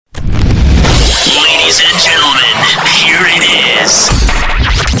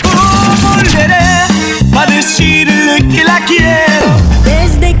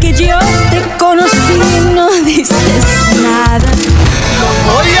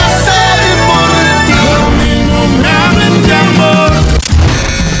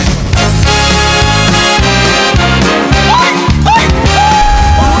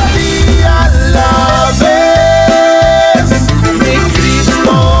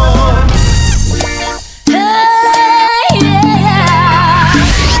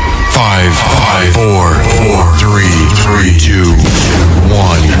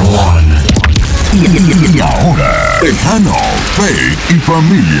Tejano, Fe y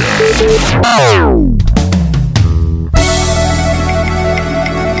Familia.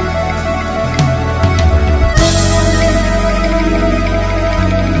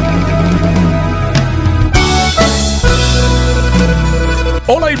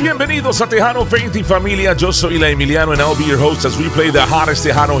 Hola y bienvenidos a Tejano, Fe y Familia. Yo soy la Emiliano and I'll be your host as we play the hottest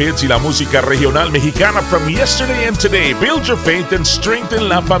Tejano hits y la música regional mexicana from yesterday and today. Build your faith and strengthen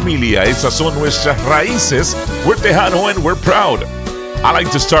la familia. Esas son nuestras raíces. We're Tejano and we're proud. I like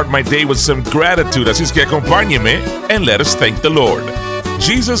to start my day with some gratitude, así es que acompáñeme and let us thank the Lord.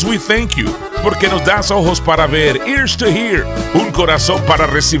 Jesus, we thank you, porque nos das ojos para ver, ears to hear, un corazón para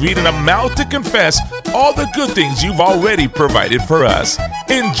recibir, and a mouth to confess all the good things you've already provided for us.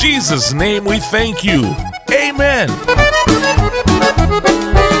 In Jesus' name we thank you. Amen.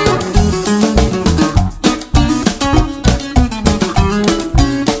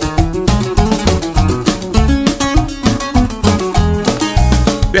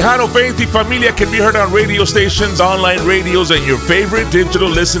 Tejano, Faith y Familia can be heard on radio stations, online radios, and your favorite digital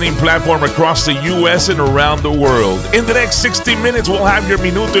listening platform across the U.S. and around the world. In the next 60 minutes, we'll have your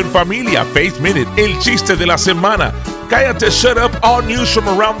Minuto en Familia, Faith Minute, El Chiste de la Semana, Cállate, Shut Up, all news from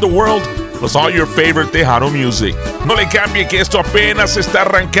around the world, plus all your favorite Tejano music. No le cambie que esto apenas está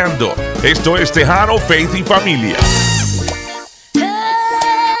arrancando. Esto es Tejano, Faith y Familia.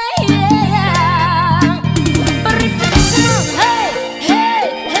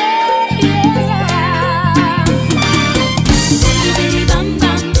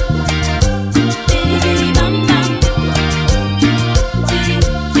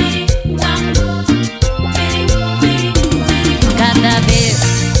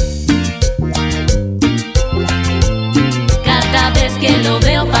 Que lo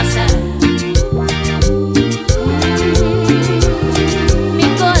veo pasar, mi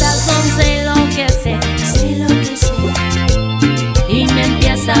corazón se enloquece y me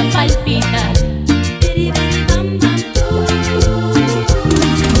empieza a palpitar.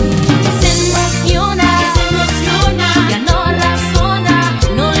 Se emociona, ya no razona,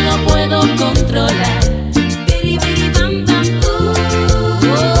 no lo puedo controlar.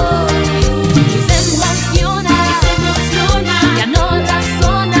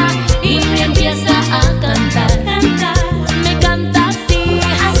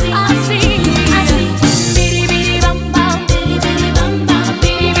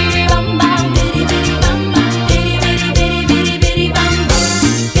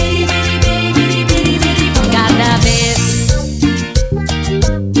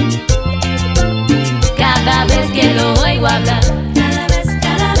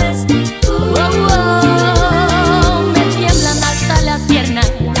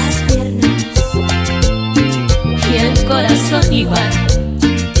 Igual.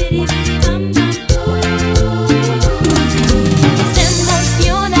 Se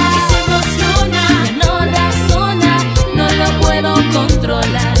emociona, ya no razona, no lo puedo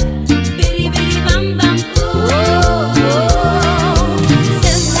controlar. Se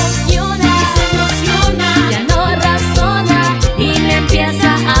emociona, ya no razona y me empieza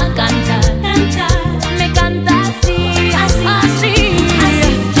a cantar. Me canta así, así.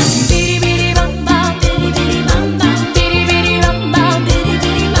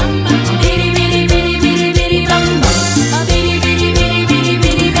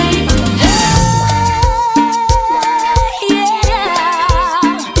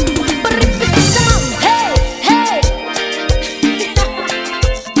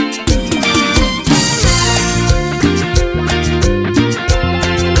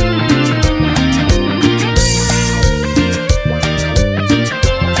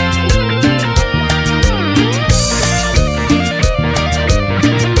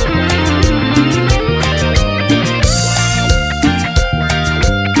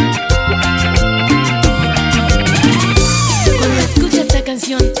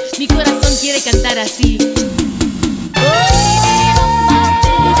 Mi corazón quiere cantar así.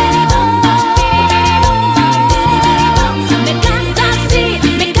 Me canta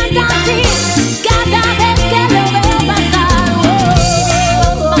así, cada vez que lo veo pasar.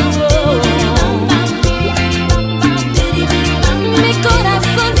 Mi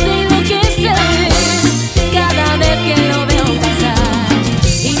corazón se enloquece cada vez que lo veo pasar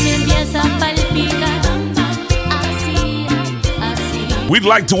y me empieza a palpitar. We'd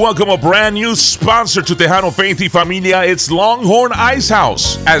like to welcome a brand new sponsor to Tejano, Fe y Familia. It's Longhorn Ice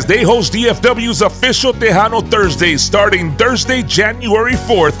House, as they host DFW's official Tejano Thursday starting Thursday, January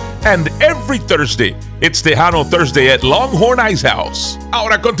 4th, and every Thursday. It's Tejano Thursday at Longhorn Ice House.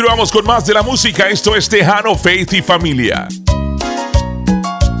 Ahora continuamos con más de la música. Esto es Tejano, Fe y Familia.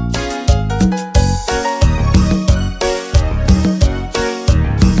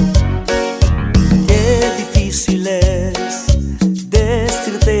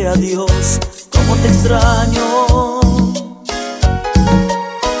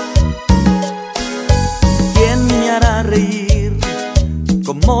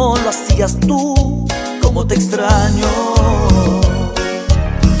 como lo hacías tú, como te extraño.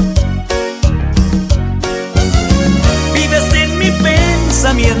 Vives en mi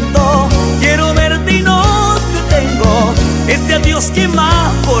pensamiento, quiero verte y no te tengo. Este adiós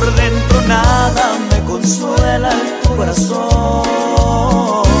quema por dentro, nada me consuela el corazón.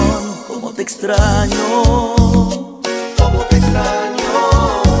 Como te extraño, como te extraño.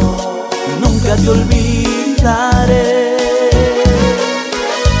 Nunca te olvidaré.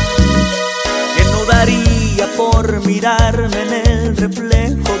 Que no daría por mirarme en el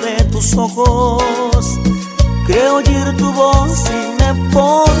reflejo de tus ojos. Creo oír tu voz y me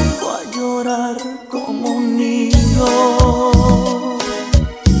pongo a llorar como un niño.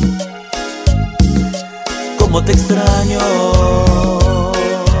 Como te extraño.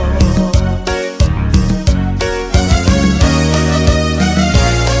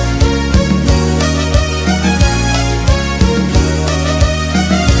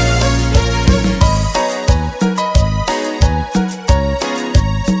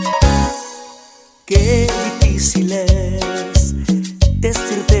 Qué difícil es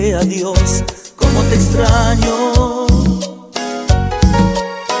decirte adiós, como te extraño.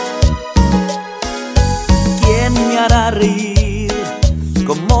 ¿Quién me hará reír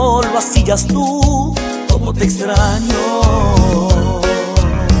como lo hacías tú, como te extraño?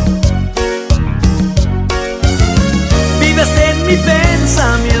 Vives en mi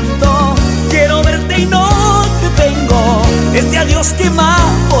pensamiento, quiero verte y no te tengo. Este adiós quema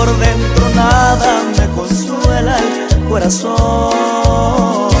por dentro, nada me consuela el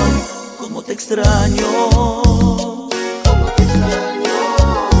corazón. Como te extraño, como te extraño.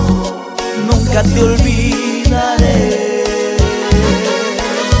 Nunca te olvidaré.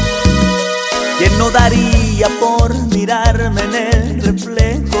 Que no daría por mirarme en el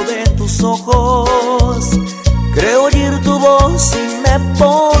reflejo de tus ojos. Creo oír tu voz y me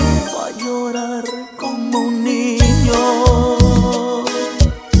pongo a llorar como un niño.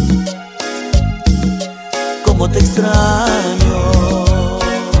 Como te extraño.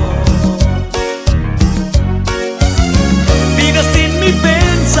 Vives en mi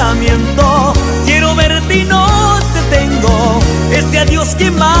pensamiento, quiero verte y no te tengo. Este adiós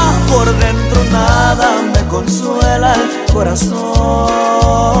quema por dentro, nada me consuela el corazón.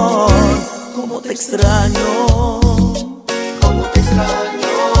 Como te extraño, como te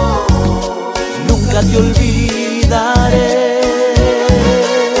extraño. Nunca te olvidaré.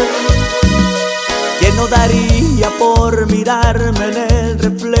 Que no daría por mirarme en el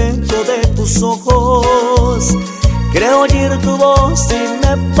reflejo de tus ojos. Creo oír tu voz y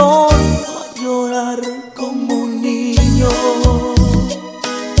me pongo a llorar como un niño.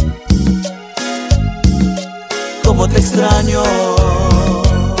 Como te extraño.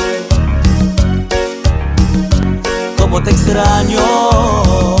 Como te extraño.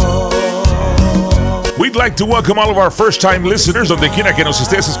 We'd like to welcome all of our first-time listeners, donde quiera que nos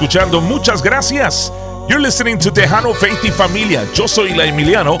estés escuchando. Muchas gracias. You're listening to Tejano, Faith y Familia. Yo soy la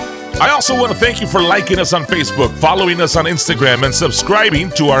Emiliano. I also want to thank you for liking us on Facebook, following us on Instagram, and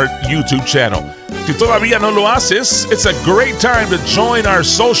subscribing to our YouTube channel. Si todavía no lo haces, it's a great time to join our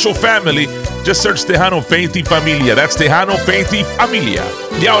social family. Just search Tejano, Faith y Familia. That's Tejano, Faith y Familia.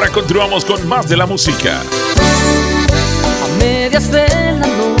 Y ahora continuamos con más de la música. A medias de la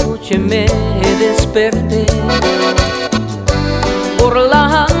noche me desperté por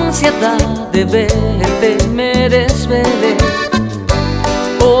la ansiedad de verte, me desvelé.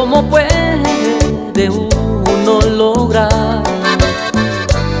 ¿Cómo puede uno lograr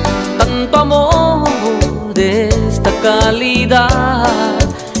tanto amor de esta calidad?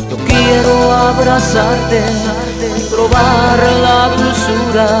 Yo quiero abrazarte y probar la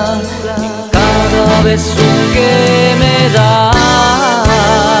dulzura en cada beso que me das.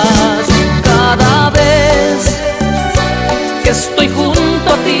 Cada vez que estoy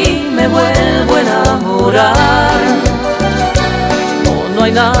junto a ti me vuelvo a enamorar. No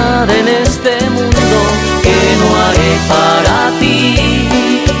hay nada en este mundo que no haré para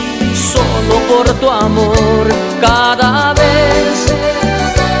ti, solo por tu amor. Cada vez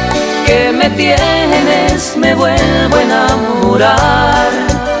que me tienes me vuelvo a enamorar.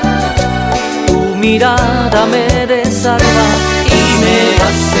 Tu mirada me desarma y me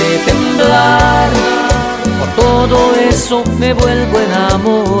hace temblar. Por todo eso me vuelvo a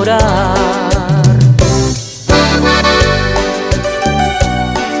enamorar.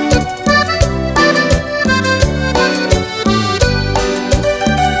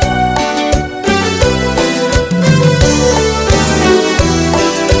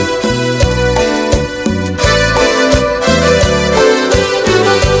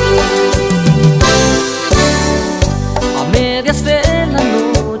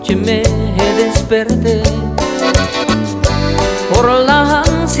 noche me desperté por la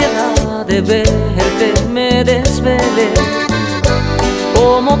ansiedad de verte, me desvelé.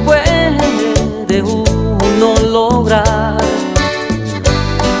 ¿Cómo puede uno lograr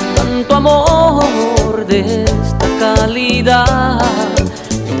tanto amor de esta calidad?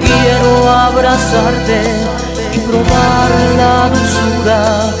 Quiero abrazarte y probar la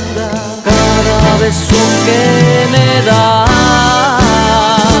dulzura cada beso que me das.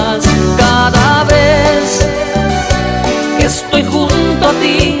 Cada vez que estoy junto a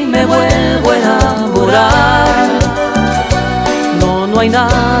ti me vuelvo a enamorar. No hay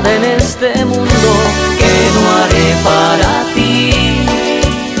nada en este mundo que no haré para ti,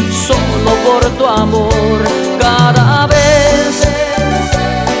 solo por tu amor. Cada vez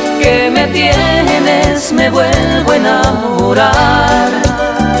que me tienes me vuelvo a enamorar.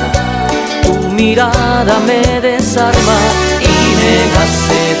 Tu mirada me desarma y me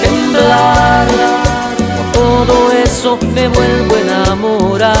hace temblar. Por todo eso me vuelvo a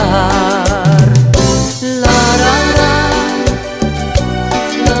enamorar. La, la, la.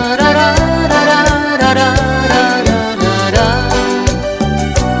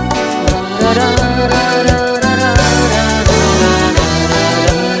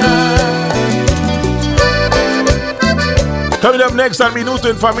 Coming up next on Minuto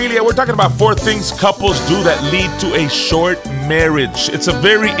en Familia, we're talking about 4 things couples do that lead to a short marriage. It's a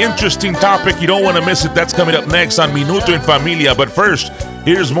very interesting topic. You don't want to miss it. That's coming up next on Minuto en Familia. But first,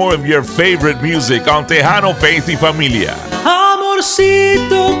 here's more of your favorite music on Tejano, Faith y Familia.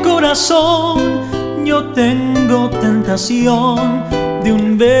 Amorcito corazón, yo tengo tentación de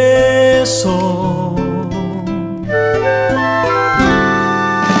un beso.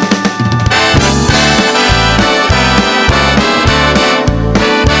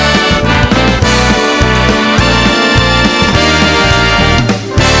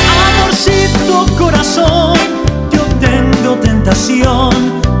 Corazón, yo tengo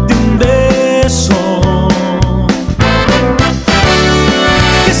tentación de un beso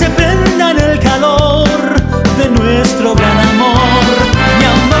que se prenda en el calor de nuestro gran amor, mi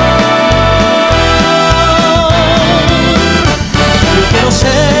amor. Yo quiero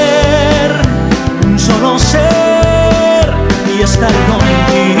ser un solo ser y estar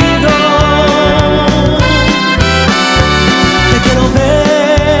contigo. Te quiero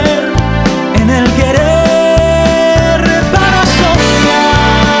ver en el querer para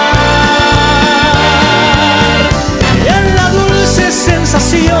soñar, en la dulce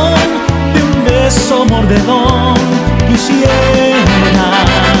sensación de un beso mordedón quisiera.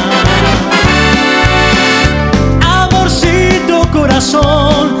 Amorcito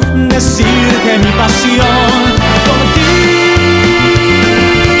corazón, decirte mi pasión por ti.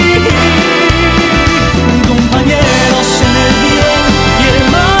 Compañeros en el bien y el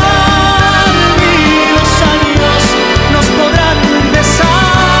mal, los años nos podrán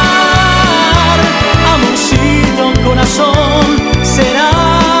besar. Amorcito corazón,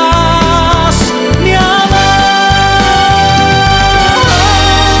 serás mi amor.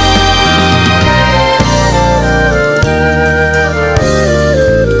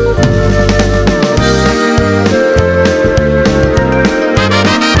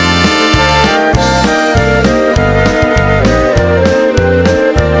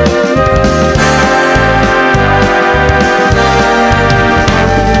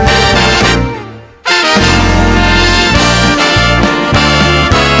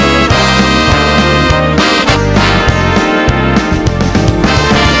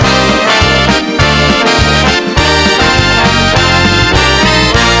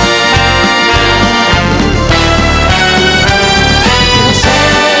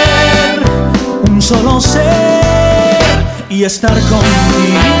 Solo ser y estar contigo.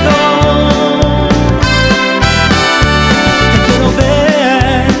 Te quiero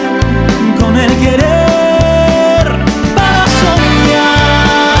ver con el querer para soñar,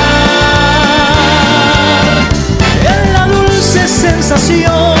 en la dulce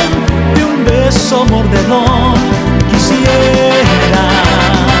sensación de un beso mordedón quisiera.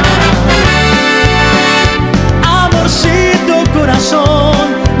 Amorcito corazón,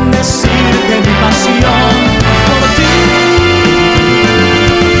 decirte mi pasión por ti.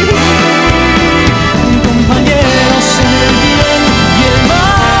 Compañeros en el bien y el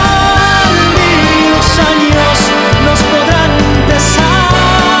mal, y los años nos podrán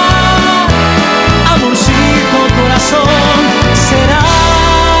besar. Amorcito corazón, serás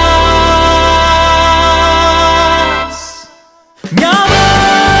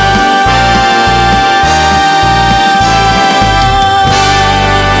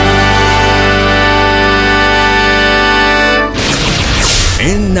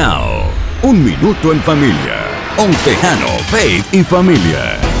now, Un Minuto en Familia, on Tejano, Faith y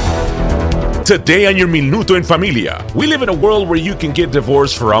Familia. Today on your Minuto en Familia, we live in a world where you can get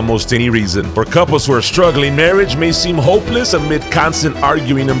divorced for almost any reason. For couples who are struggling, marriage may seem hopeless amid constant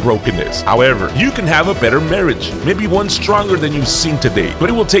arguing and brokenness. However, you can have a better marriage, maybe one stronger than you've seen today, but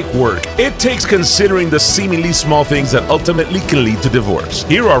it will take work. It takes considering the seemingly small things that ultimately can lead to divorce.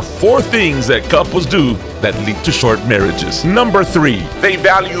 Here are 4 things that couples do that lead to short marriages. Number 3, they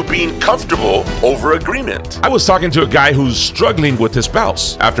value being comfortable over agreement. I was talking to a guy who's struggling with his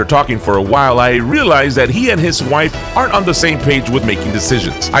spouse. After talking for a while, I realized that he and his wife aren't on the same page with making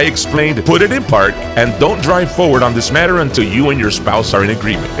decisions. I explained, put it in park and don't drive forward on this matter until you and your spouse are in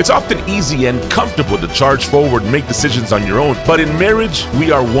agreement. It's often easy and comfortable to charge forward and make decisions on your own, but in marriage,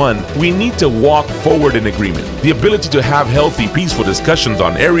 we are one. We need to walk forward in agreement. The ability to have healthy, peaceful discussions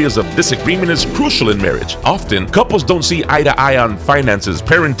on areas of disagreement is crucial in marriage. Often, couples don't see eye to eye on finances,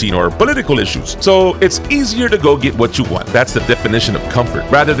 parenting, or political issues, so it's easier to go get what you want. That's the definition of comfort,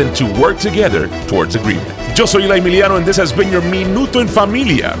 rather than to work together towards agreement. Yo soy Eli Emiliano, and this has been your Minuto en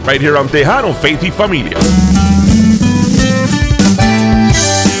Familia, right here on Tejano, Faith y Familia.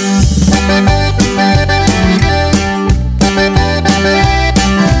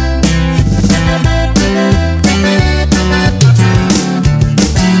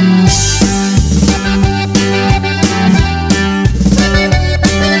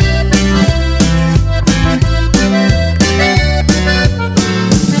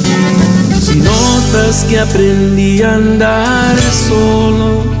 Que aprendí a andar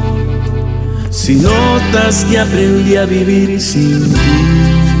solo, si notas que aprendí a vivir sin ti,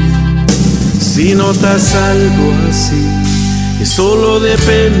 si notas algo así, que solo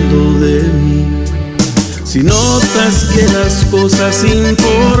dependo de mí, si notas que las cosas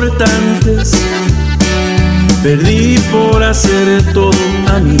importantes perdí por hacer todo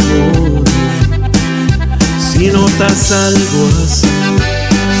a mi modo, si notas algo así,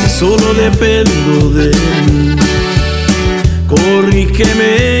 solo dependo de mí,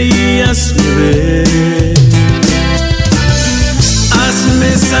 corrígeme y hazme ver,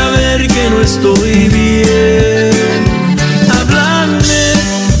 hazme saber que no estoy bien, háblame,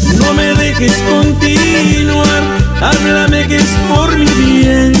 no me dejes continuar, háblame que es por mi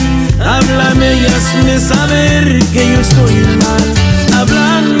bien, háblame y hazme saber que yo estoy mal,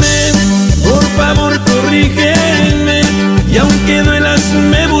 háblame, por favor corrígeme, y aunque duela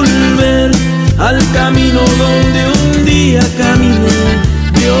hazme volver al camino donde un día caminé,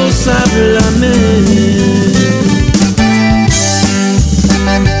 Dios háblame.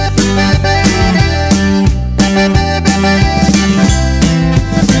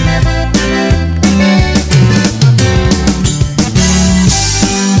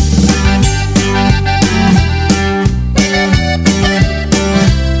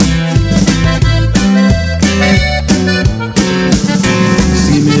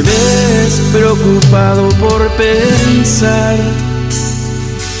 Preocupado por pensar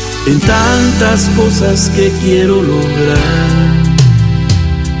en tantas cosas que quiero lograr,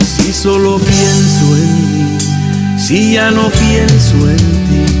 si solo pienso en mí, si ya no pienso en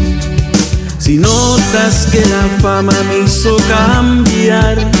ti, si notas que la fama me hizo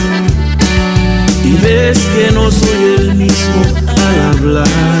cambiar y ves que no soy el mismo al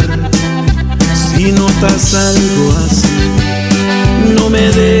hablar, si notas algo así, no me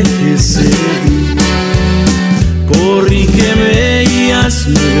dejes seguir, corrígeme y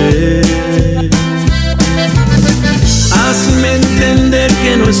hazme ver, hazme entender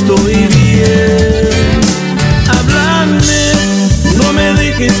que no estoy bien, háblame, no me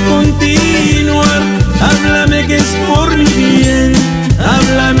dejes continuar, háblame que es por mi bien,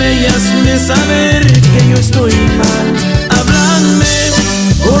 háblame y hazme saber que yo estoy mal, háblame,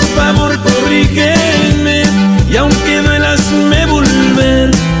 por favor corrígeme, y aunque duela hazme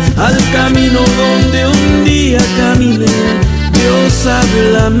volver al camino donde un día caminé, Dios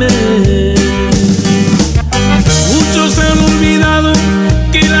háblame. Muchos han olvidado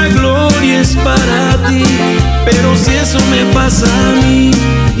que la gloria es para ti, pero si eso me pasa a mí,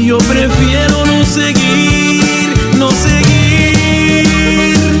 yo prefiero no seguir, no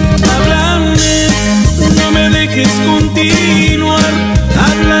seguir. Háblame, no me dejes continuar,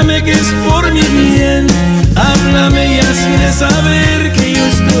 háblame que es por mi bien, háblame y hazme saber que yo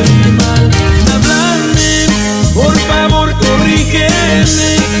estoy mal, háblame, por favor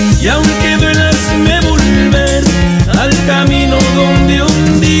corrígeme, y aunque duela hazme volver al camino donde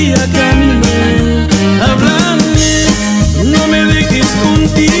un día caminé, háblame, no me dejes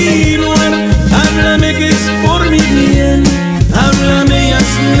continuar, háblame que es por mi bien, háblame y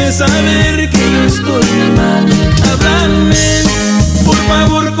hazme saber que yo estoy mal, háblame, por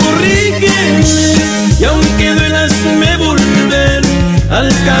favor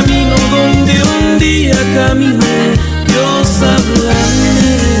camino donde un día caminé. Dios,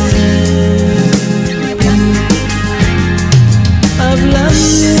 háblame, háblame,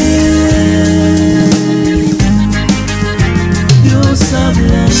 Dios,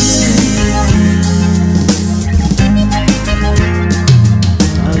 háblame.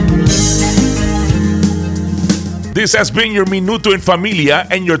 This has been your Minuto en Familia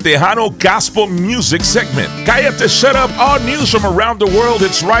and your Tejano Gospel Music segment. Cállate, shut up. All news from around the world.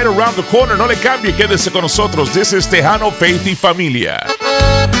 It's right around the corner. No le cambie, quédese con nosotros. This is Tejano, Faith y Familia.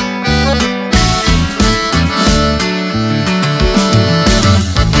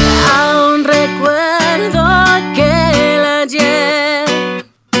 Aún recuerdo aquel ayer.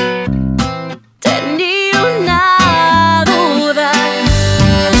 Tenía una duda.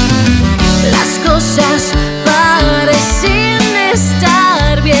 Las cosas parecían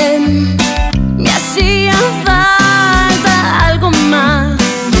estar bien. Me hacía falta algo más.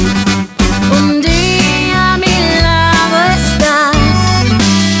 Un día a mi lado estás.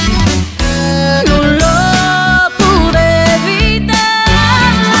 No lo pude evitar.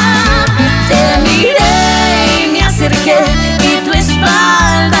 Te miré y me acerqué y tu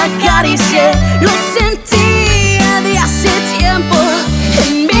espalda acaricié. Lo sentía de hace tiempo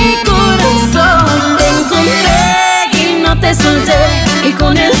en mi corazón. Te encontré y no te solté, y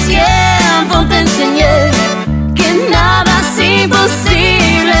con el tiempo te enseñé que nada es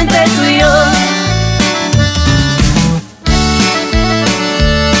imposible entre tú y yo.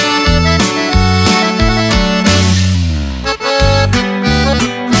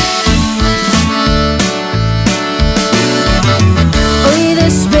 Hoy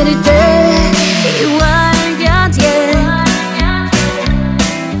desperté igual que ayer,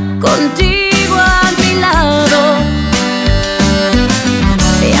 contigo a mi lado.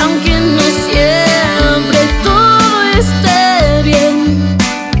 Y aunque no siempre todo esté bien,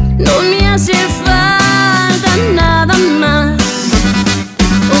 no me hace falta nada más.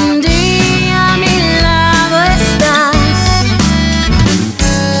 Un día a mi lado estás.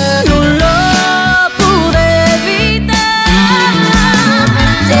 No lo pude evitar.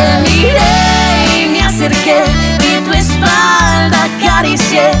 Te miré y me acerqué y tu espalda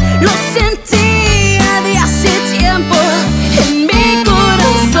acaricié. Lo sentía de hace tiempo en mi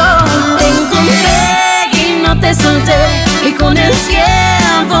corazón. Te encontré y no te solté, y con el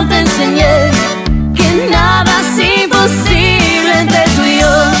tiempo te enseñé que nada es imposible entre tú y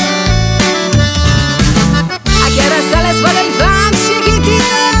yo. ¿A qué hora sales para el fan, chiquitito?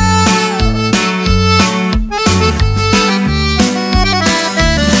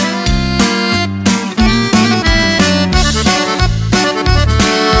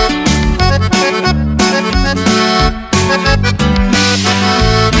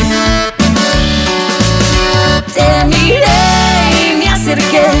 Te miré y me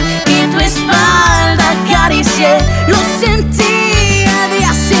acerqué y tu espalda acaricié. Lo sentía de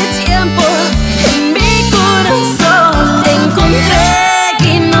hace tiempo en mi corazón. Te encontré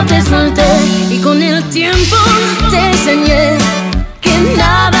y no te solté, y con el tiempo te enseñé que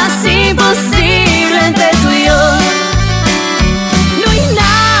nada es imposible entre tú y yo. No hay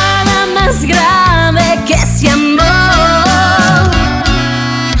nada más grave que ese amor.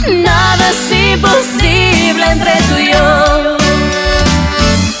 Nada es imposible entre tú y yo.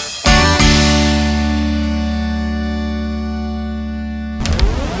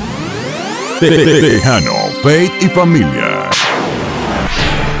 Tejano, Faith y Familia.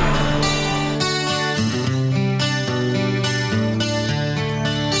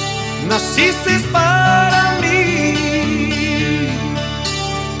 Naciste para mí,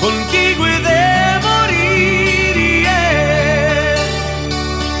 contigo he de morir, yeah.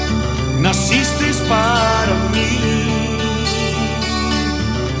 Naciste para mí,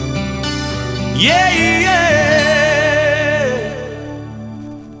 yeah, yeah.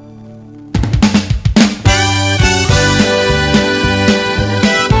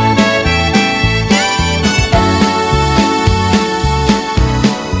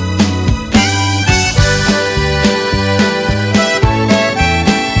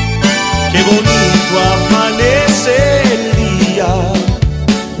 Qué bonito amanece el día,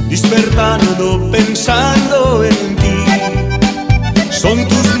 despertando pensando en ti. Son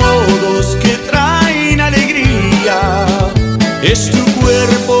tus modos que traen alegría, es tu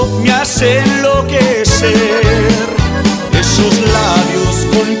cuerpo me hace enloquecer. Esos labios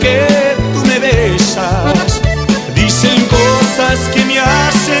con que tú me besas dicen cosas que me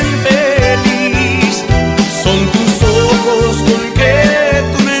hacen feliz. Son tus ojos con que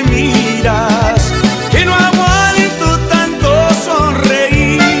tú me miras, que no aguanto tanto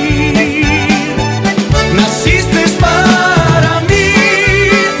sonreír. Naciste para mí,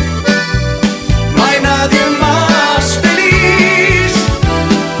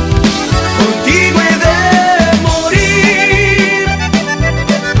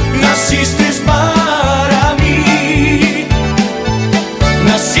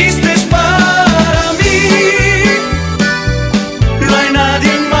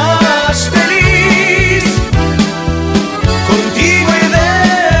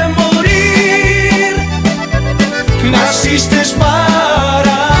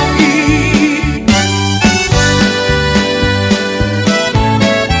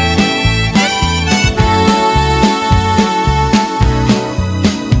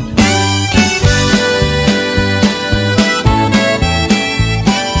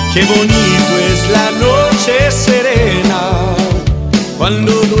 Qué bonito es la noche serena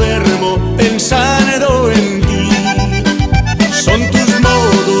cuando duermo pensando en ti. Son tus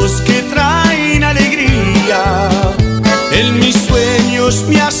modos que traen alegría, en mis sueños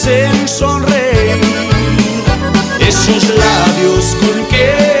me hacen sonreír. Esos labios con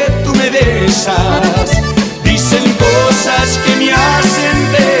que tú me besas dicen cosas que me hacen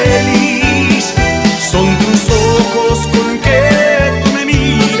feliz. Son tus ojos con que tú me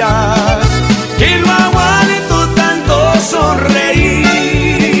miras, que no aguanto tanto sonreír.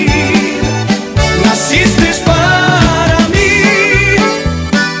 Naciste para mí,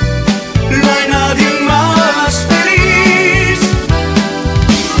 no hay nadie más feliz.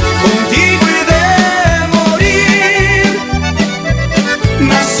 Contigo he de morir.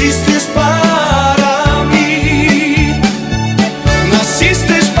 Naciste para mí,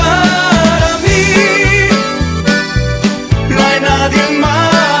 naciste para mí. No hay nadie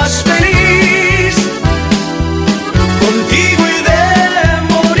más feliz. Contigo he de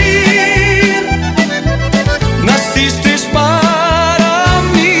morir. Naciste para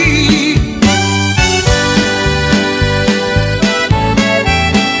mí.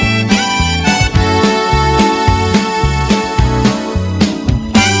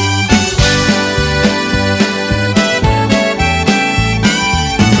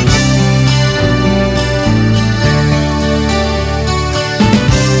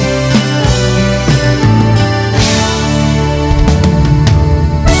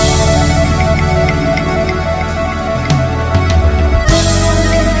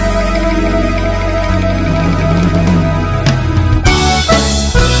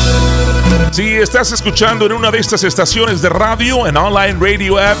 Si estás escuchando en una de estas estaciones de radio, an online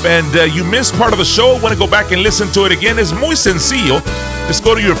radio app, and you missed part of the show, want to go back and listen to it again, es muy sencillo. Just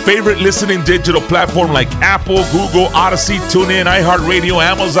go to your favorite listening digital platform like Apple, Google, Odyssey, TuneIn, iHeartRadio,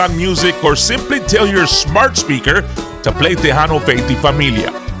 Amazon Music, or simply tell your smart speaker to play Tejano, Faith y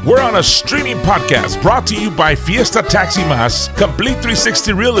Familia. We're on a streaming podcast brought to you by Fiesta Taxi Mas, Complete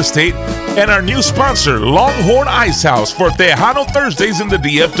 360 Real Estate, and our new sponsor, Longhorn Ice House, for Tejano Thursdays in the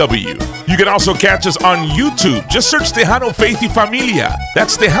DFW. You can also catch us on YouTube. Just search Tejano, Faith y Familia.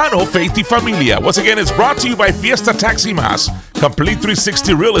 That's Tejano, Faith y Familia. Once again, it's brought to you by Fiesta Taxi Mas, Complete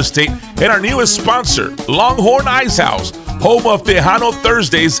 360 Real Estate, and our newest sponsor, Longhorn Ice House, home of Tejano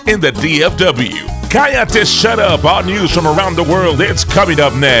Thursdays in the DFW. Cállate, shut up. All news from around the world. It's coming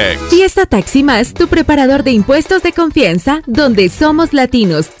up next. Fiesta Taxi Más, tu preparador de impuestos de confianza, donde somos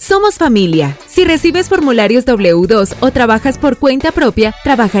latinos, somos familia. Si recibes formularios W2 o trabajas por cuenta propia,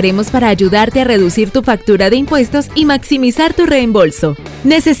 trabajaremos para ayudarte a reducir tu factura de impuestos y maximizar tu reembolso.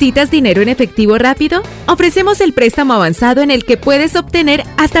 ¿Necesitas dinero en efectivo rápido? Ofrecemos el préstamo avanzado en el que puedes obtener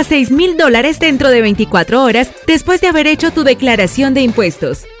hasta $6,000 dentro de 24 horas después de haber hecho tu declaración de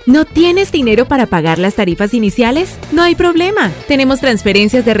impuestos. ¿No tienes dinero para pagar las tarifas iniciales? No hay problema. Tenemos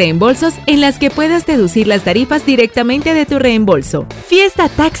transferencias de reembolsos en las que puedas deducir las tarifas directamente de tu reembolso. Fiesta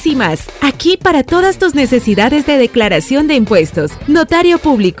Taxi Más, aquí para todas tus necesidades de declaración de impuestos, notario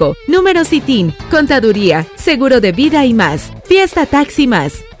público, número SITIN, contaduría, seguro de vida y más. Fiesta Taxi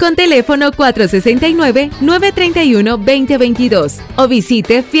Más, con teléfono 469-931-2022 o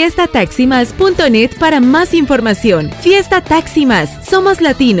visite fiestataximas.net para más información. Fiesta Taxi Más, somos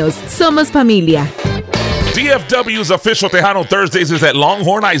latinos, somos familia. DFW's official Tejano Thursdays is at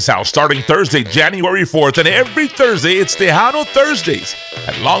Longhorn Ice House starting Thursday, January 4th, and every Thursday it's Tejano Thursdays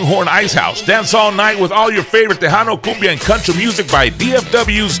at Longhorn Ice House. Dance all night with all your favorite Tejano, cumbia, and country music by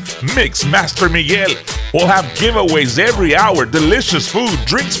DFW's Mix Master Miguel. We'll have giveaways every hour, delicious food,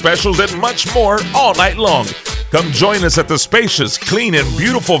 drink specials, and much more all night long. Come join us at the spacious, clean, and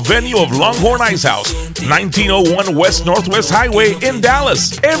beautiful venue of Longhorn Ice House, 1901 West Northwest Highway in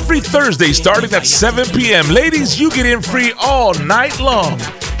Dallas. Every Thursday starting at 7 p.m. Ladies, you get in free all night long.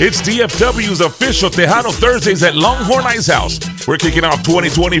 It's DFW's official Tejano Thursdays at Longhorn Ice House. We're kicking off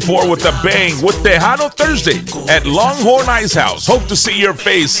 2024 with a bang with Tejano Thursday at Longhorn Ice House. Hope to see your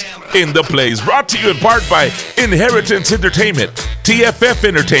face in the place. Brought to you in part by Inheritance Entertainment, TFF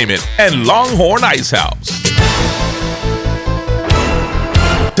Entertainment, and Longhorn Ice House.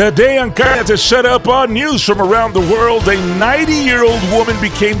 Today on Cállate Shut Up, on news from around the world, a 90-year-old woman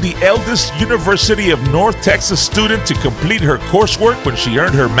became the eldest University of North Texas student to complete her coursework when she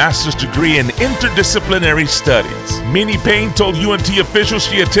earned her master's degree in interdisciplinary studies. Minnie Payne told UNT officials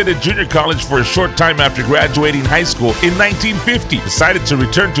she attended junior college for a short time after graduating high school in 1950, decided to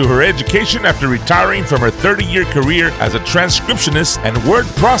return to her education after retiring from her 30-year career as a transcriptionist and word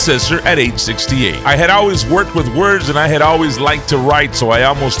processor at age 68. I had always worked with words and I had always liked to write, so I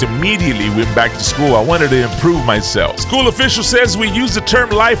almost almost immediately went back to school. I wanted to improve myself. School official says we use the term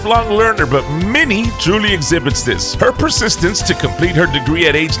lifelong learner, but Minnie truly exhibits this. Her persistence to complete her degree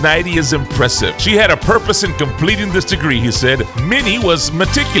at age 90 is impressive. She had a purpose in completing this degree, he said. Minnie was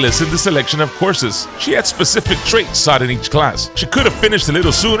meticulous in the selection of courses. She had specific traits sought in each class. She could have finished a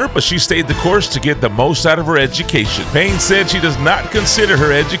little sooner, but she stayed the course to get the most out of her education. Payne said she does not consider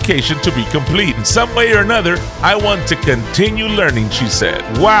her education to be complete. In some way or another, I want to continue learning, she said.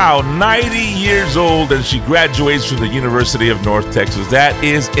 Wow, 90 years old and she graduates from the University of North Texas. That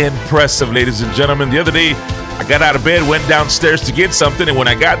is impressive, ladies and gentlemen. The other day, I got out of bed, went downstairs to get something, and when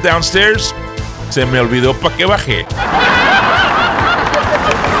I got downstairs, se me olvidó pa' que bajé.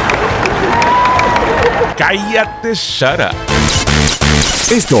 Cállate, shut up.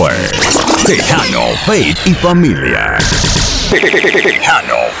 Esto es Tejano, Faith y Familia.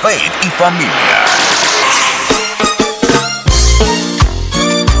 Tejano, Faith y Familia.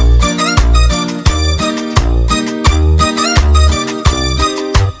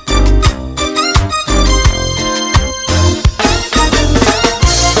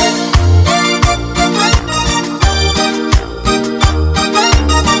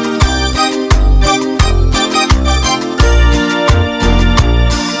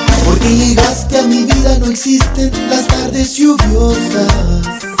 Existen las tardes lluviosas,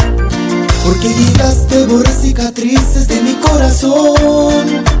 porque llegaste, borré cicatrices de mi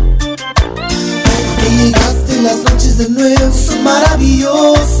corazón, porque llegaste, las noches de nuevo son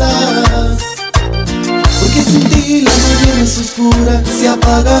maravillosas, porque sin ti la mañana es oscura, se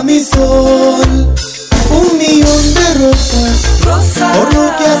apaga mi sol. 1,000,000 de rosas, por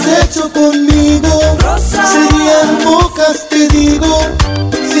lo que has hecho conmigo, serían pocas, te digo,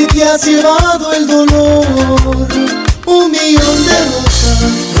 si te has llevado el dolor. 1,000,000 de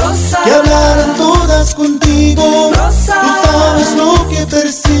rosas, que hablaran todas contigo, tú sabes lo que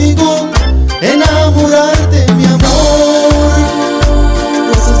persigo, enamorarte, mi amor.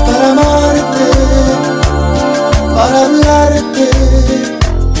 Rosas para amarte, para hablarte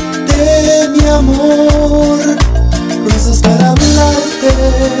de mi amor, rosas para hablarte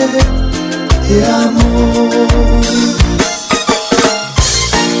de amor.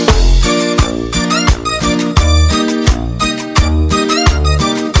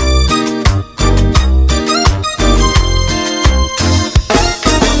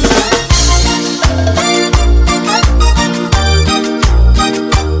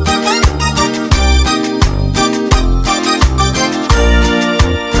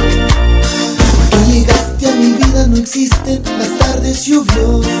 Existen las tardes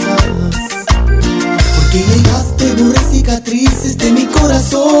lluviosas, porque llegaste, borré cicatrices de mi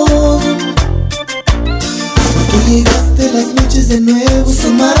corazón, porque llegaste, las noches de nuevo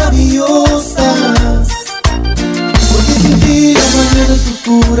son maravillosas, porque sin ti la mañana es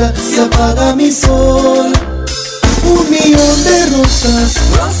oscura, se apaga mi sol. 1,000,000 de rosas,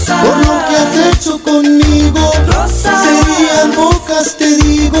 por lo que has hecho conmigo, serían pocas, te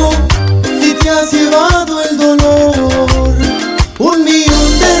digo, si te has llevado el dolor.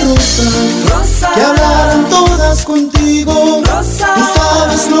 1,000,000 de rosas, que hablaran todas contigo, tú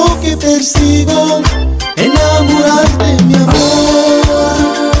sabes lo que persigo, enamorarte, mi amor.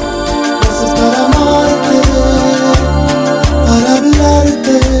 Rosas para amarte, para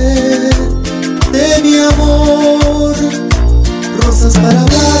hablarte de mi amor, rosas para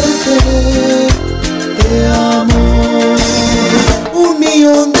hablarte de amor.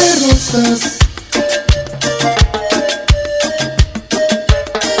 1,000,000 de rosas,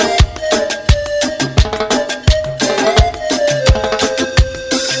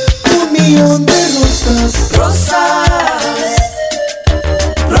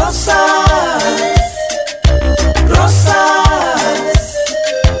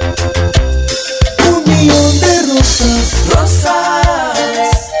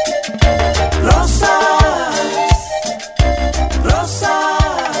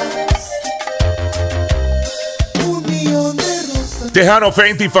 Tejano,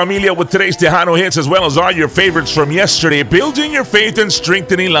 Faith y Familia with today's Tejano hits, as well as all your favorites from yesterday, building your faith and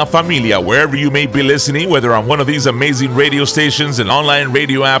strengthening la familia. Wherever you may be listening, whether on one of these amazing radio stations, an online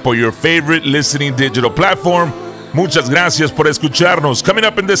radio app, or your favorite listening digital platform, muchas gracias por escucharnos. Coming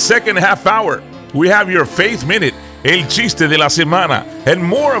up in the second half hour, we have your Faith Minute, el chiste de la semana, and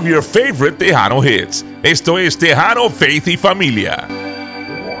more of your favorite Tejano hits. Esto es Tejano, Faith y Familia.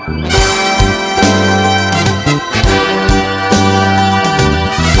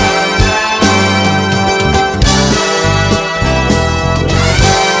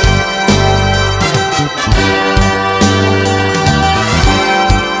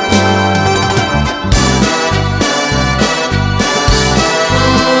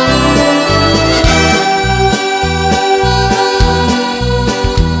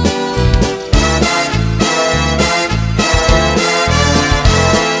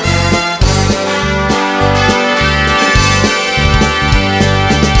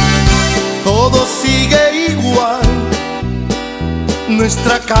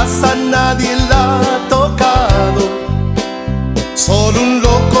 Nuestra casa nadie la ha tocado, solo un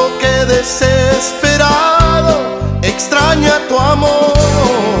loco que desesperado extraña tu amor.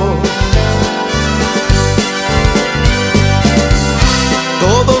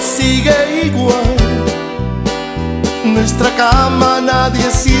 Todo sigue igual, nuestra cama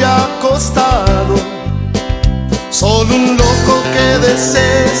nadie se ha acostado, solo un loco que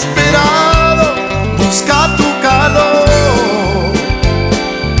desesperado busca tu calor.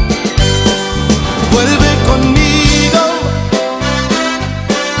 Vuelve conmigo,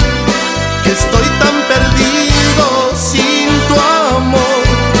 que estoy tan perdido sin tu amor.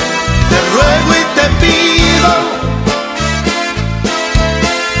 Te ruego y te pido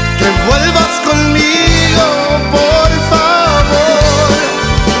que vuelvas conmigo, por favor.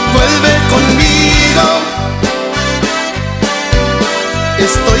 Vuelve conmigo,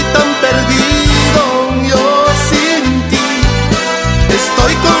 estoy tan perdido yo sin ti.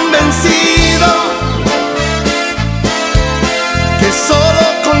 Estoy convencido que solo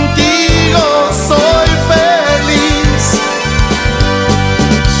contigo soy feliz.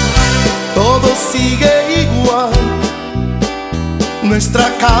 Todo sigue igual, nuestra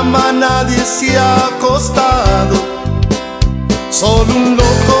cama nadie se ha acostado, solo un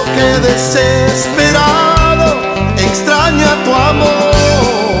loco que desesperado extraña tu amor.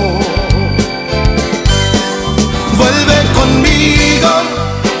 Vuelve conmigo,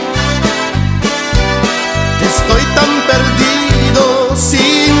 que estoy tan perdido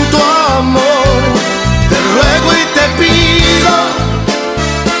sin tu amor. Te ruego y te pido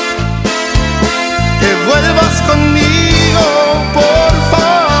que vuelvas conmigo, por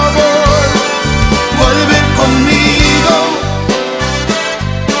favor. Vuelve conmigo,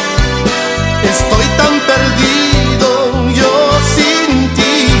 estoy tan perdido yo sin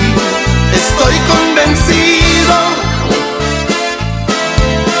ti. Estoy convencido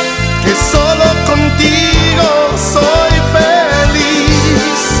que solo contigo soy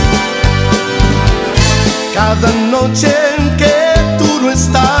feliz. Cada noche en que tú no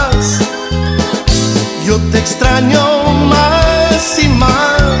estás, yo te extraño más y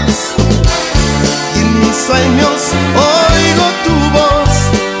más. Y en mis sueños oigo tu voz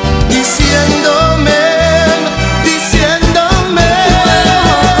diciéndome,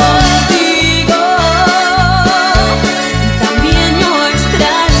 Contigo, también yo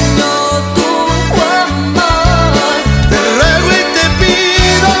extraño tu amor. te ruego y te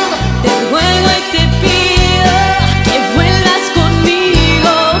pido Te ruego y te pido que vuelvas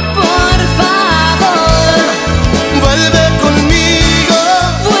conmigo, por favor. vuelve conmigo.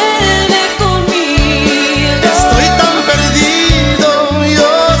 Estoy tan perdido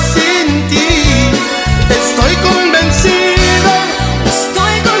yo sin ti. Estoy convencido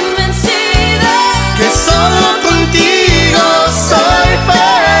que solo contigo soy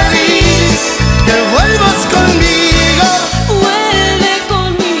feliz. Que vuelvas conmigo. Vuelve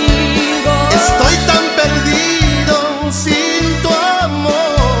conmigo. Estoy tan perdido sin tu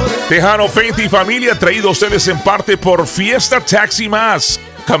amor. Tejano, Faith y Familia, traído a ustedes en parte por Fiesta Taxi Más,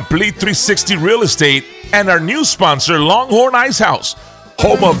 Complete 360 Real Estate, and our new sponsor, Longhorn Ice House,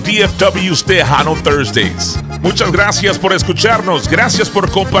 home of DFW's Tejano Thursdays. Muchas gracias por escucharnos, gracias por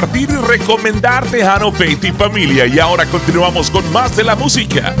compartir y recomendar Tejano, Faith y Familia. Y ahora continuamos con más de la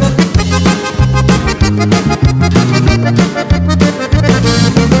música.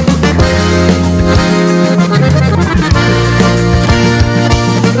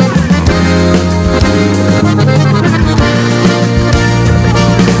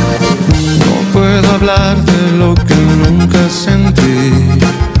 No puedo hablar de lo que nunca sentí.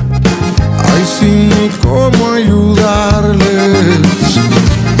 Ay, sí, ni cómo ayudarles.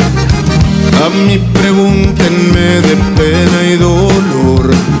 A mí pregúntenme de pena y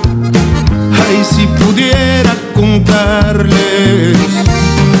dolor. Ay, si pudiera contarles.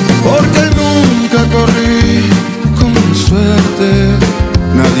 Porque nunca corrí con mi suerte.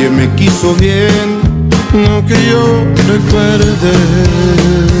 Nadie me quiso bien, no que yo recuerde.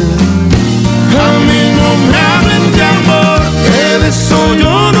 A mí no me hablen de amor, que de eso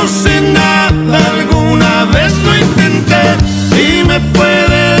yo no sé nada. Alguna vez lo intenté y me fue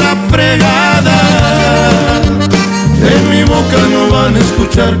de la fregada. En mi boca no van a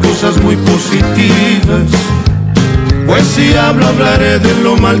escuchar cosas muy positivas, pues si hablo hablaré de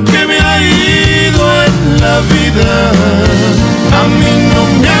lo mal que me ha ido en la vida. A mí no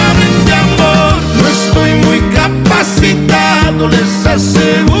me hablen de amor, no estoy muy capacitado. Les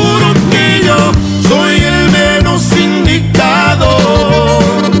aseguro que yo soy el menos indicado.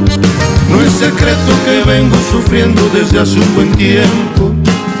 No es secreto que vengo sufriendo desde hace un buen tiempo.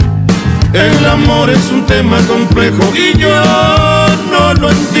 El amor es un tema complejo y yo no no lo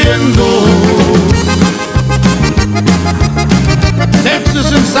entiendo.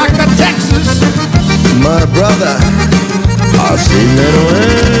 Texas and Saca, Texas. My brother, así mero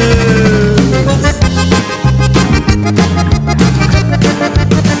es.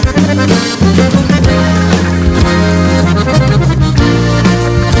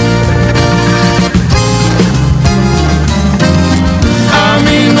 A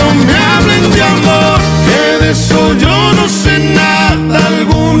mí no me hablen de amor, que de eso yo no sé nada.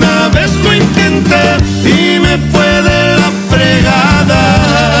 Alguna vez lo intenté y me fue de la fregada.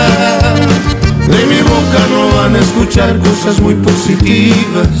 De mi boca no van a escuchar cosas muy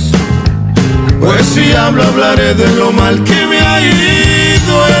positivas, pues si hablo hablaré de lo mal que me ha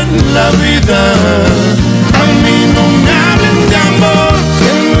ido en la vida. A mí no me hablen de amor,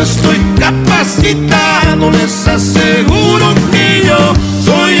 que no estoy capacitado. Les aseguro que yo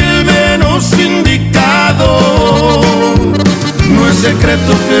soy el menos indicado. No es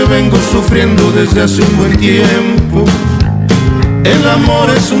secreto que vengo sufriendo desde hace un buen tiempo. El amor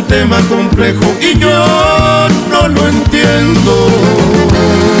es un tema complejo y yo no lo entiendo.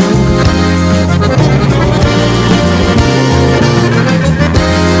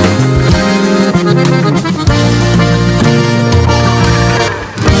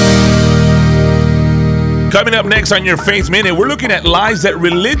 Coming up next on your Faith Minute, we're looking at lies that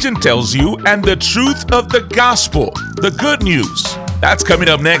religion tells you and the truth of the gospel, the good news. That's coming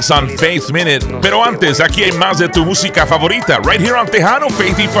up next on Faith Minute. Pero antes, aquí hay más de tu música favorita, right here on Tejano,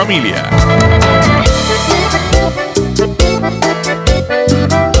 Faith y Familia.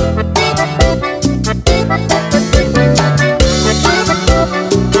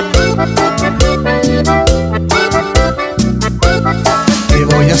 ¿Qué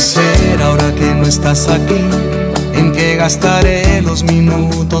voy a hacer ahora que no estás aquí? ¿En qué gastaré los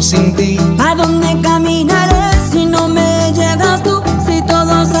minutos sin ti? ¿A dónde caminaré si no me llegas tú? Si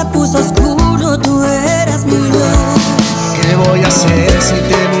todo se puso oscuro, tú eras mi luz. ¿Qué voy a hacer si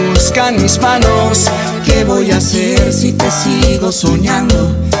te buscan mis manos? ¿Qué voy a hacer si te sigo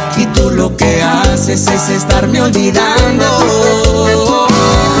soñando? Y tú lo que haces es estarme olvidando.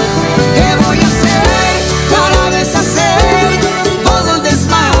 ¿Qué voy a hacer para deshacer todo el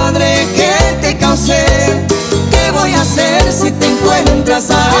desmadre que te causé? ¿Qué voy a hacer si te encuentras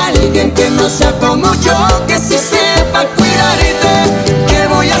a alguien que no sea como yo, que sí sepa cuidarte? ¿Qué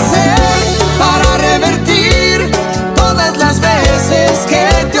voy a hacer para revertir todas las veces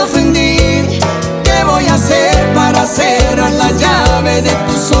que te ofendí? ¿Qué voy a hacer para cerrar la llave de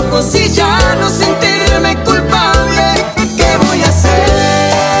tus ojos y ya no sentirme culpable? ¿Qué voy a hacer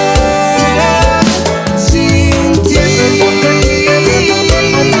sin ti?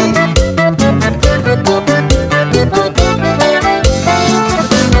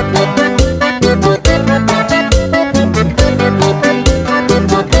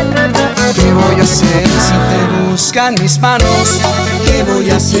 ¿Qué voy a hacer si te buscan mis manos? ¿Qué voy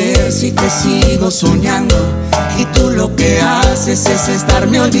a hacer si te sigo soñando? Y tú lo que haces es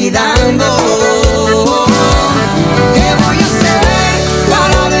estarme olvidando. ¿Qué voy a hacer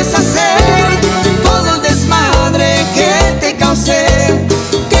para deshacer todo el desmadre que te causé?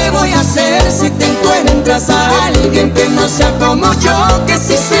 ¿Qué voy a hacer si te encuentras a alguien que no sea como yo, que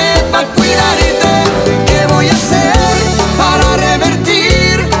sí sepa cuidarte? ¿Qué voy a hacer para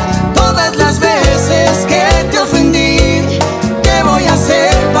revertir todas las veces que te ofendí? ¿Qué voy a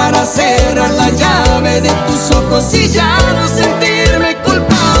hacer para cerrar la llave de tus ojos y ya no sentirme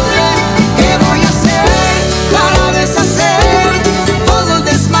culpable? ¿Qué voy a hacer para deshacer todo el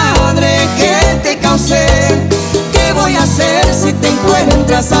desmadre que te causé? ¿Qué voy a hacer si te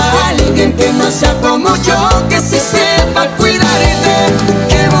encuentras a alguien que no sea como yo, que sí sepa cuidarte?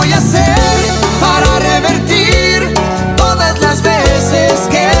 ¿Qué voy a hacer para revertir todas las veces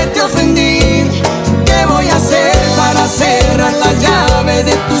que te ofendí? ¿Qué voy a hacer para cerrar la llave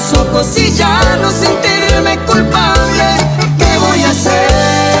de tus ojos y ya no sentirme culpable? ¿Qué voy a hacer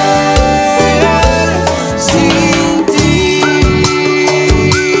sin ti?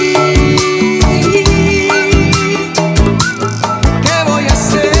 ¿Qué voy a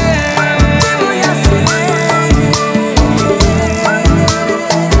hacer? ¿Qué voy a hacer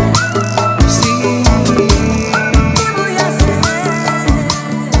sin ti? ¿Qué voy a hacer?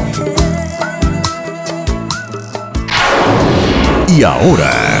 Y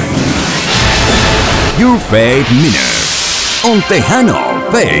ahora, Your Faith Minute on Tejano,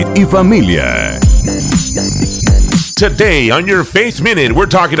 Faith y Familia. Today on your Faith Minute, we're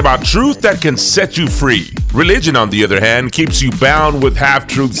talking about truth that can set you free. Religion, on the other hand, keeps you bound with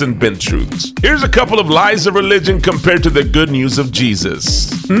half-truths and bent truths. Here's a couple of lies of religion compared to the good news of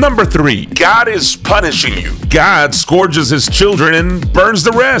Jesus. Number 3, God is punishing you. God scourges his children and burns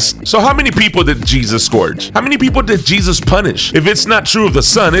the rest. So how many people did Jesus scourge? How many people did Jesus punish? If it's not true of the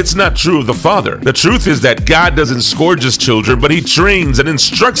Son, it's not true of the Father. The truth is that God doesn't scourge his children, but he trains and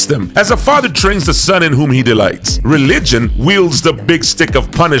instructs them, as a father trains the son in whom he delights. Religion wields the big stick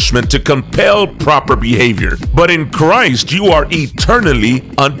of punishment to compel proper behavior. But in Christ, you are eternally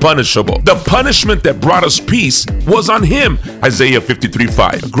unpunishable. The punishment that brought us peace was on him. Isaiah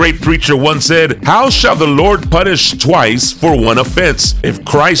 53:5. A great preacher once said, "How shall the Lord punish twice for one offense? If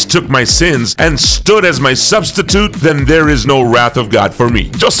Christ took my sins and stood as my substitute, then there is no wrath of God for me."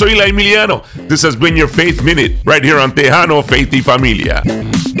 Yo soy La Emiliano. This has been your Faith Minute right here on Tejano, Faith y Familia.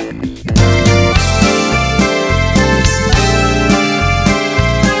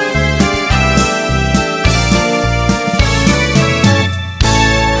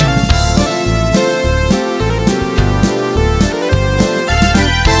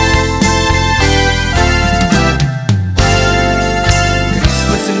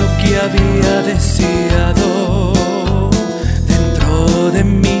 Había deseado dentro de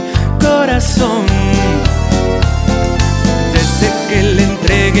mi corazón. Desde que le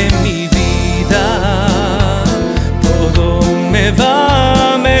entregué mi vida, todo me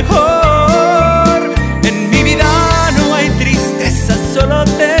va mejor. En mi vida no hay tristeza, solo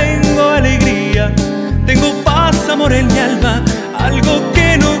tengo alegría. Tengo paz, amor en mi alma, algo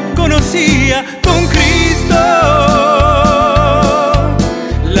que no conocía. Con Cristo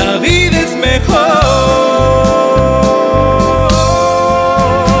la vida es mejor.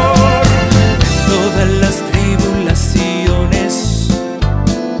 En todas las tribulaciones,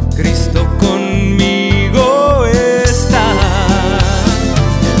 Cristo conmigo está.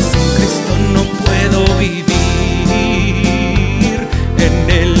 Sin Cristo no puedo vivir, en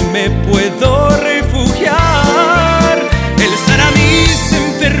Él me puedo refugiar. Él sana mis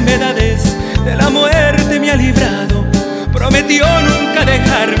enfermedades, de la muerte me ha librado. Prometió nunca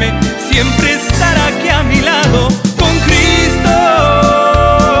dejarme, siempre estar aquí a mi lado. Con Cristo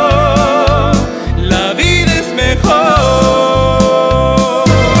la vida es mejor.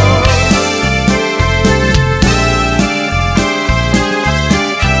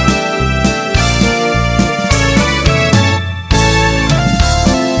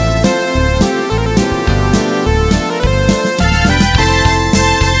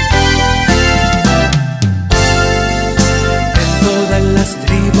 Las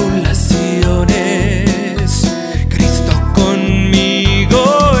tribulaciones, Cristo conmigo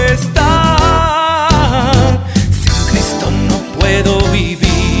está. Sin Cristo no puedo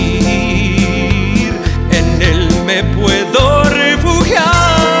vivir, en Él me puedo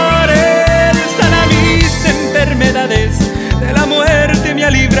refugiar. Él sana mis enfermedades, de la muerte me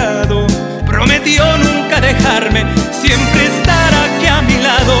ha librado. Prometió nunca dejarme, siempre estar aquí a mi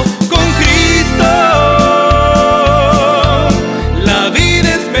lado. Con Cristo la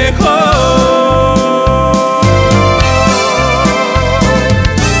vida es mejor.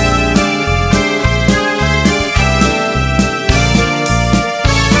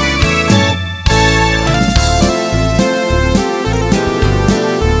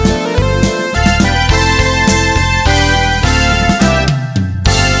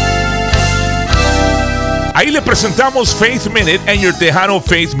 Ahí le presentamos Faith Minute and your Tejano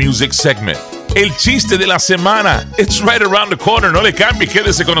Faith Music segment. El chiste de la semana. It's right around the corner. No le cambie,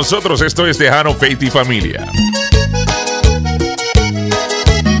 quédese con nosotros. Esto es Tejano, Faith y Familia.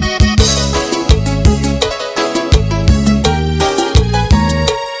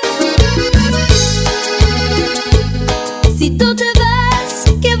 Si tú te vas,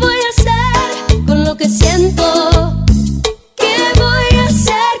 ¿qué voy a hacer con lo que siento? ¿Qué voy a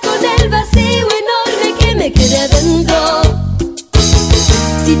hacer con el vacío enorme que me quede adentro?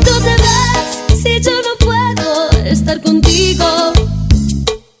 Si tú te vas, si yo no puedo estar contigo,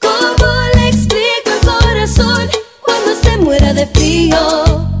 ¿cómo le explico al corazón cuando se muera de frío?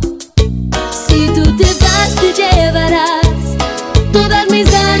 Si tú te vas, te llevarás todas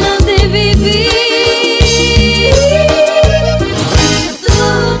mis ganas de vivir. Si tú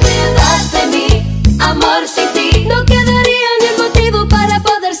te vas de mí, amor, sin ti no quedaría ni el motivo para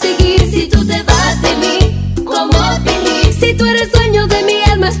poder seguir. Si tú te vas de mí, ¿cómo feliz? Si tú eres dueño de mi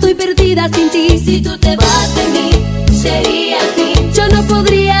alma, estoy perdida sin ti. Si tú te vas de mí, sería el fin. Yo no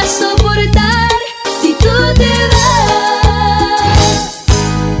podría soportar si tú te vas.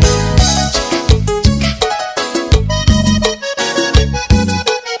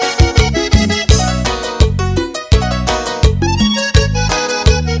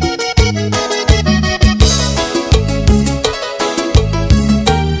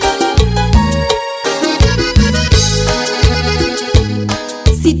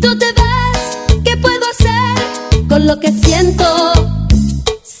 que siento.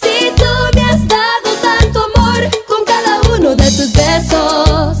 Si tú me has dado tanto amor con cada uno de tus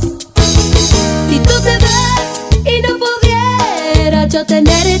besos. Si tú te vas y no pudiera yo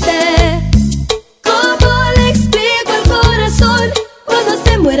tenerte, ¿cómo le explico al corazón cuando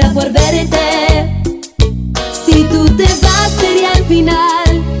se muera por verte? Si tú te vas sería el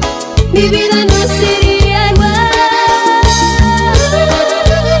final, mi vida no sería igual.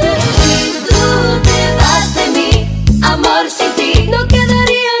 Si tú te vas de mí, amor, sin ti no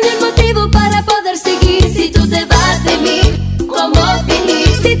quedaría ni el motivo para poder seguir. Si tú te vas de mí, ¿cómo finir?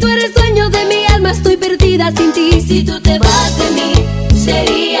 Si tú eres dueño de mi alma, estoy perdida sin ti. Si tú te vas de mí,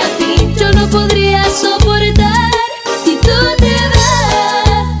 sería el fin. Yo no podría soportar. Si tú te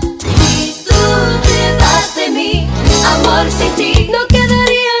vas, si tú te vas de mí, amor, sin ti no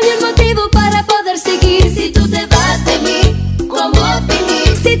quedaría ni el motivo para poder seguir. Si tú te vas de mí, ¿cómo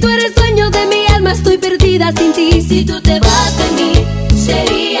finir? Si tú eres dueño de mi alma, estoy perdida sin ti. Si tú te vas de mí,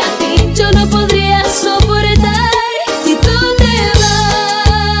 sería el fin. Yo no podría soportar. Si tú te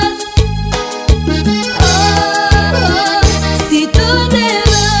vas, oh, si tú te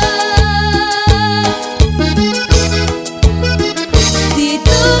vas, si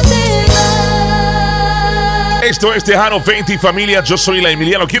tú te vas. Esto es Tejano, Faith y Familia. Yo soy la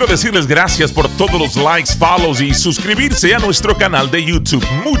Emiliano. Quiero decirles gracias por todos los likes, follows y suscribirse a nuestro canal de YouTube.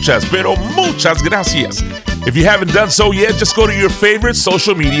 Muchas, pero muchas gracias. If you haven't done so yet, just go to your favorite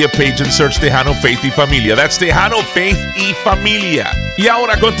social media page and search Tejano, Faith y Familia. That's Tejano, Faith y Familia. Y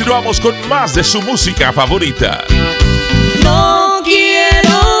ahora continuamos con más de su música favorita. No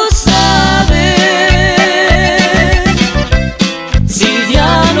quiero saber si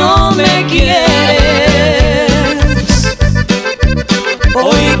ya no me quieres.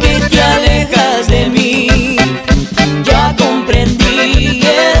 Hoy que te alejas de mí, ya comprendí,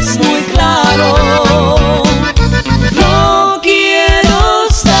 es muy claro. No quiero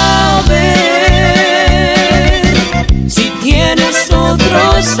saber si tienes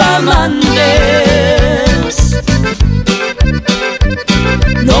otros amantes.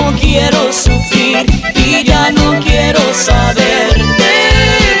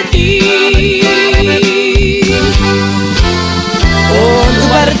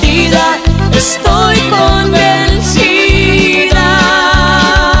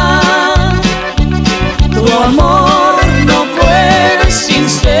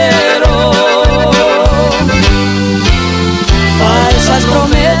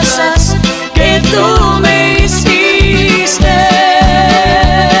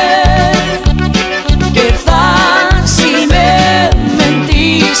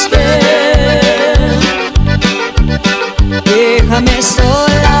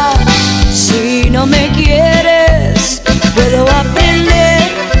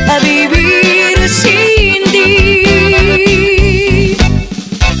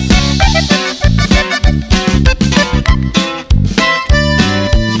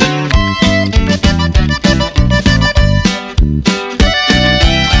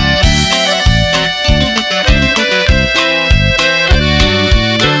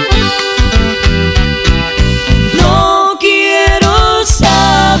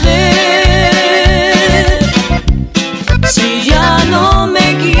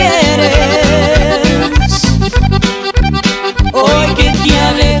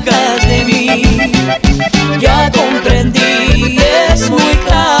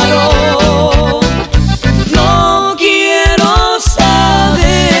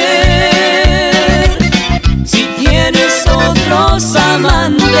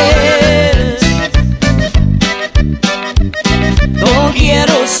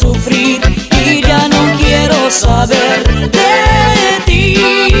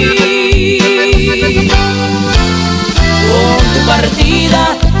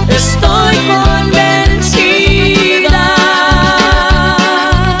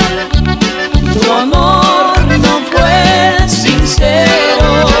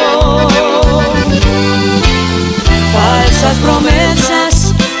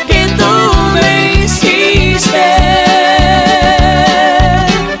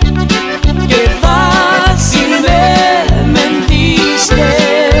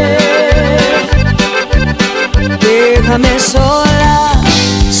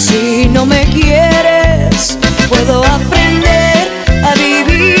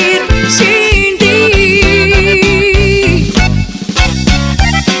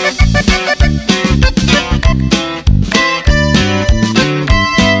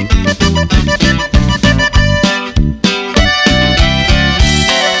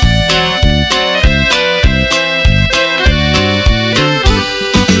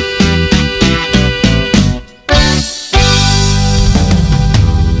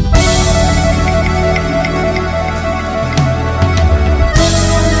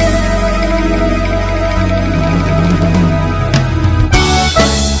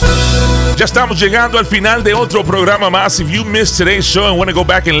 Ya estamos llegando al final de otro programa más. If you missed today's show and want to go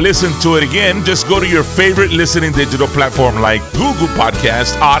back and listen to it again, just go to your favorite listening digital platform like Google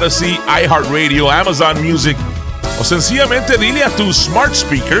Podcast, Odyssey, iHeartRadio, Amazon Music, o sencillamente dile a tu smart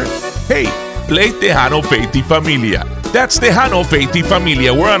speaker, hey, play Tejano, Faith y Familia. That's Tejano, Faith y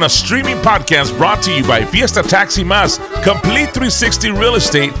Familia. We're on a streaming podcast brought to you by Fiesta Taxi Mas, Complete 360 Real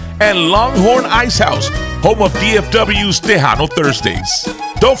Estate, and Longhorn Ice House, home of DFW's Tejano Thursdays.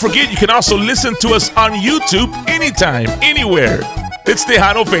 Don't forget, you can also listen to us on YouTube anytime, anywhere. It's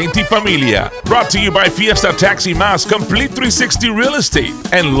Tejano, Faith y Familia, brought to you by Fiesta Taxi Mas, Complete 360 Real Estate,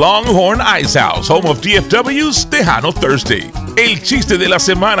 and Longhorn Ice House, home of DFW's Tejano Thursday. El Chiste de la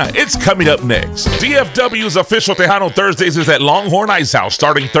Semana, it's coming up next. DFW's official Tejano Thursdays is at Longhorn Ice House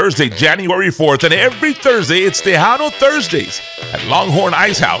starting Thursday, January 4th, and every Thursday it's Tejano Thursdays at Longhorn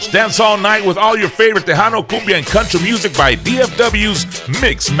Ice House. Dance all night with all your favorite Tejano, cumbia, and country music by DFW's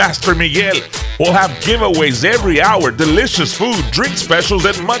Mix Master Miguel. We'll have giveaways every hour, delicious food, drink specials,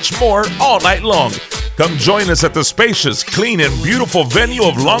 and much more all night long. Come join us at the spacious, clean, and beautiful venue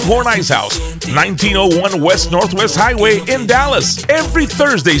of Longhorn Ice House, 1901 West Northwest Highway in Dallas. Every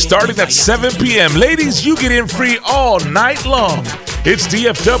Thursday starting at 7 p.m. Ladies, you get in free all night long. It's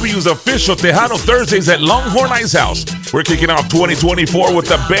DFW's official Tejano Thursdays at Longhorn Ice House. We're kicking off 2024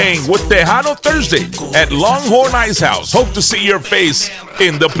 with a bang with Tejano Thursday at Longhorn Ice House. Hope to see your face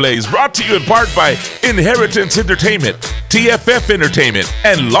in the place. Brought to you in part by Inheritance Entertainment, TFF Entertainment,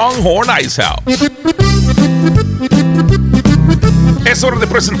 and Longhorn Ice House. Es hora de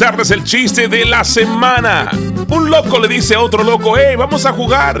presentarles el chiste de la semana. Un loco le dice a otro loco, hey, vamos a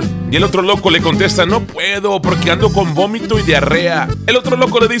jugar. Y el otro loco le contesta, no puedo porque ando con vómito y diarrea. El otro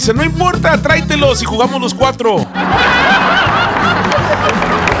loco le dice, no importa, tráetelos y jugamos los cuatro.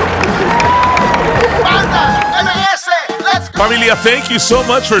 Familia, thank you so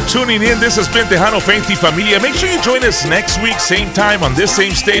much for tuning in. This has been Tejano, Faith y Familia. Make sure you join us next week, same time, on this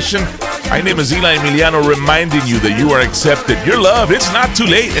same station. My name is Eli Emiliano, reminding you that you are accepted. Your love, it's not too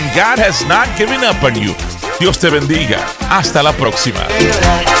late, and God has not given up on you. Dios te bendiga. Hasta la próxima.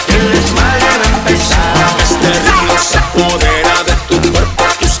 Este ritmo se apodera de tu cuerpo,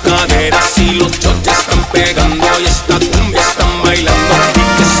 tus caderas y los chotes están pegando y esta cumbia están bailando. Y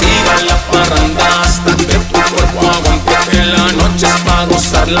que siga la parranda hasta que tu cuerpo aguante, que la noche es para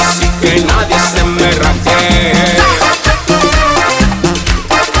gozarla, así que nadie se